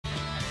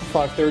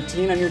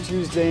5:13 on your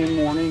Tuesday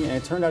morning, and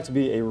it turned out to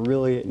be a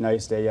really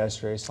nice day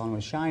yesterday. Sun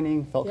was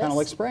shining, felt kind of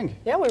like spring.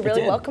 Yeah, we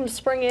really welcomed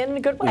spring in a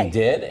good way. We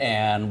did,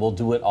 and we'll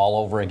do it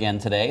all over again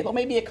today. There'll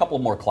maybe a couple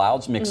more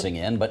clouds mixing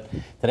in, but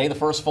today, the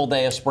first full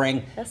day of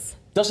spring. Yes.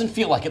 Doesn't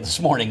feel like it this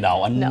morning,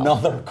 though.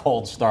 Another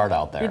cold start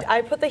out there.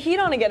 I put the heat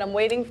on again. I'm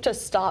waiting to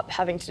stop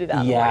having to do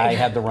that. Yeah, I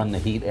had to run the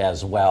heat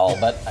as well.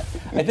 But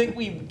I think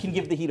we can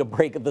give the heat a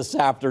break this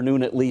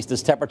afternoon at least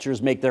as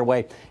temperatures make their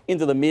way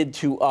into the mid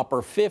to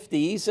upper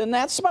 50s. And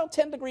that's about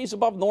 10 degrees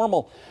above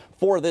normal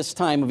for this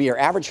time of year.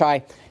 Average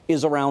high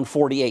is around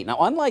 48. Now,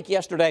 unlike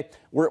yesterday,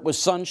 where it was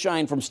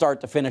sunshine from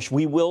start to finish,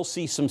 we will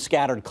see some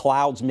scattered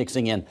clouds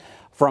mixing in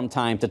from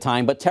time to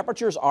time, but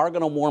temperatures are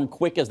going to warm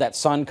quick as that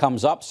sun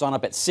comes up. Sun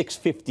up at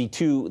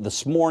 6:52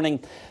 this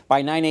morning.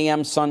 By 9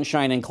 a.m.,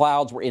 sunshine and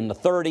clouds were in the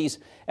 30s.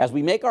 As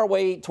we make our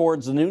way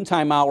towards the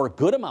noontime hour,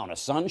 good amount of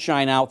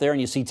sunshine out there, and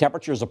you see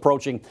temperatures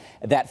approaching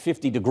that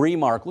 50-degree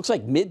mark. Looks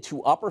like mid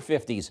to upper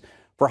 50s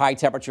for high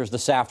temperatures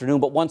this afternoon.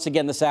 But once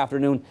again this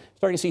afternoon,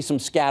 starting to see some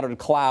scattered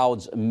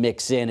clouds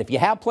mix in. If you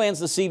have plans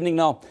this evening,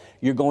 though,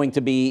 you're going to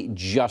be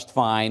just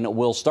fine.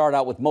 We'll start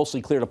out with mostly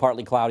clear to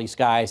partly cloudy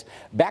skies.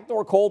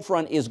 Backdoor cold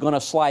front is going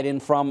to slide in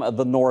from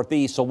the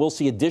northeast, so we'll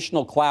see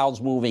additional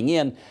clouds moving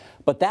in.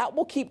 But that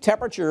will keep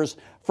temperatures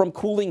from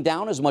cooling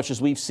down as much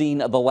as we've seen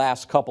the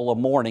last couple of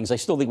mornings. I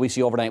still think we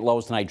see overnight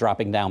lows tonight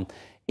dropping down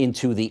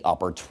into the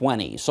upper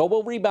 20s. So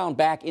we'll rebound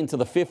back into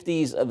the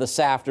 50s this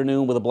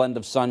afternoon with a blend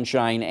of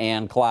sunshine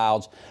and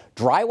clouds.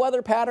 Dry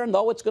weather pattern,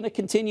 though, it's going to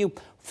continue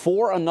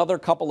for another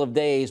couple of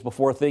days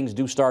before things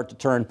do start to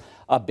turn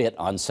a bit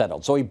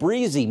unsettled. So a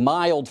breezy,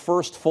 mild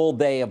first full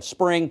day of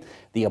spring.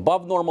 The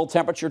above normal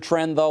temperature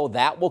trend, though,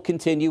 that will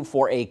continue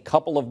for a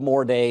couple of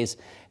more days.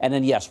 And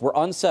then, yes, we're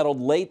unsettled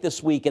late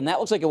this week, and that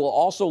looks like it will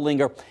also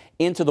linger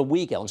into the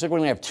weekend. It looks like we're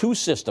going to have two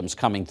systems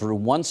coming through.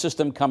 One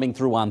system coming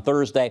through on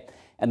Thursday,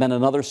 and then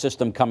another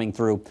system coming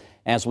through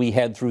as we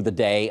head through the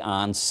day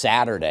on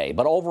Saturday.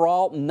 But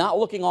overall, not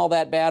looking all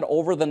that bad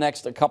over the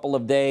next couple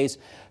of days.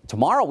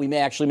 Tomorrow, we may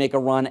actually make a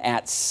run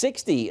at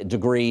 60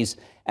 degrees.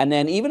 And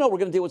then even though we're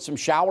going to deal with some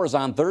showers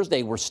on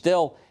Thursday, we're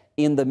still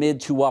in the mid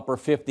to upper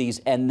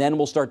 50s. And then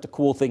we'll start to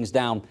cool things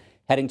down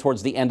heading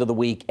towards the end of the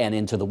week and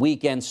into the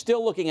weekend.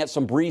 Still looking at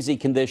some breezy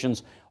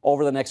conditions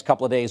over the next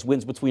couple of days,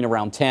 winds between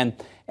around 10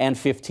 and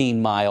 15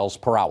 miles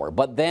per hour.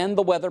 But then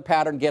the weather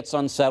pattern gets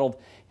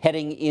unsettled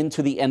heading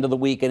into the end of the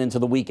week and into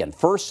the weekend.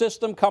 First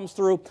system comes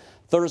through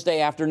Thursday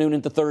afternoon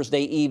into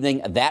Thursday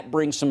evening. That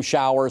brings some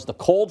showers. The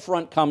cold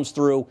front comes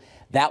through.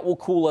 That will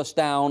cool us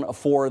down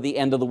for the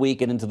end of the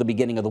week and into the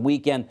beginning of the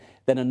weekend.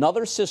 Then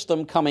another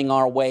system coming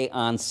our way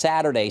on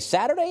Saturday.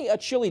 Saturday, a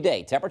chilly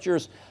day.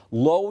 Temperatures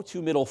low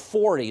to middle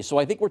 40s. So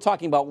I think we're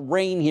talking about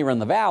rain here in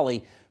the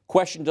valley.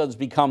 Question does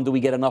become, do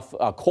we get enough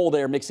cold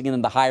air mixing in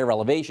the higher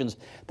elevations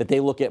that they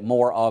look at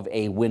more of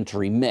a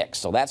wintry mix?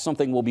 So that's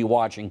something we'll be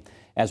watching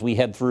as we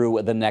head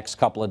through the next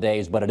couple of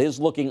days. But it is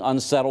looking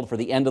unsettled for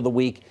the end of the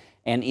week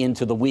and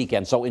into the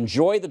weekend. So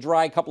enjoy the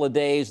dry couple of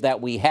days that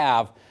we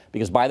have,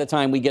 because by the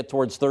time we get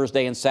towards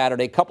Thursday and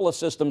Saturday, a couple of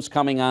systems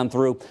coming on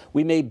through.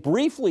 We may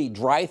briefly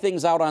dry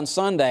things out on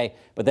Sunday,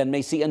 but then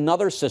may see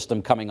another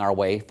system coming our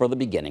way for the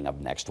beginning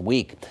of next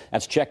week.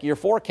 That's Check Your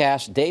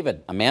Forecast.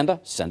 David, Amanda,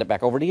 send it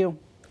back over to you.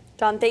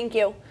 John, thank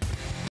you.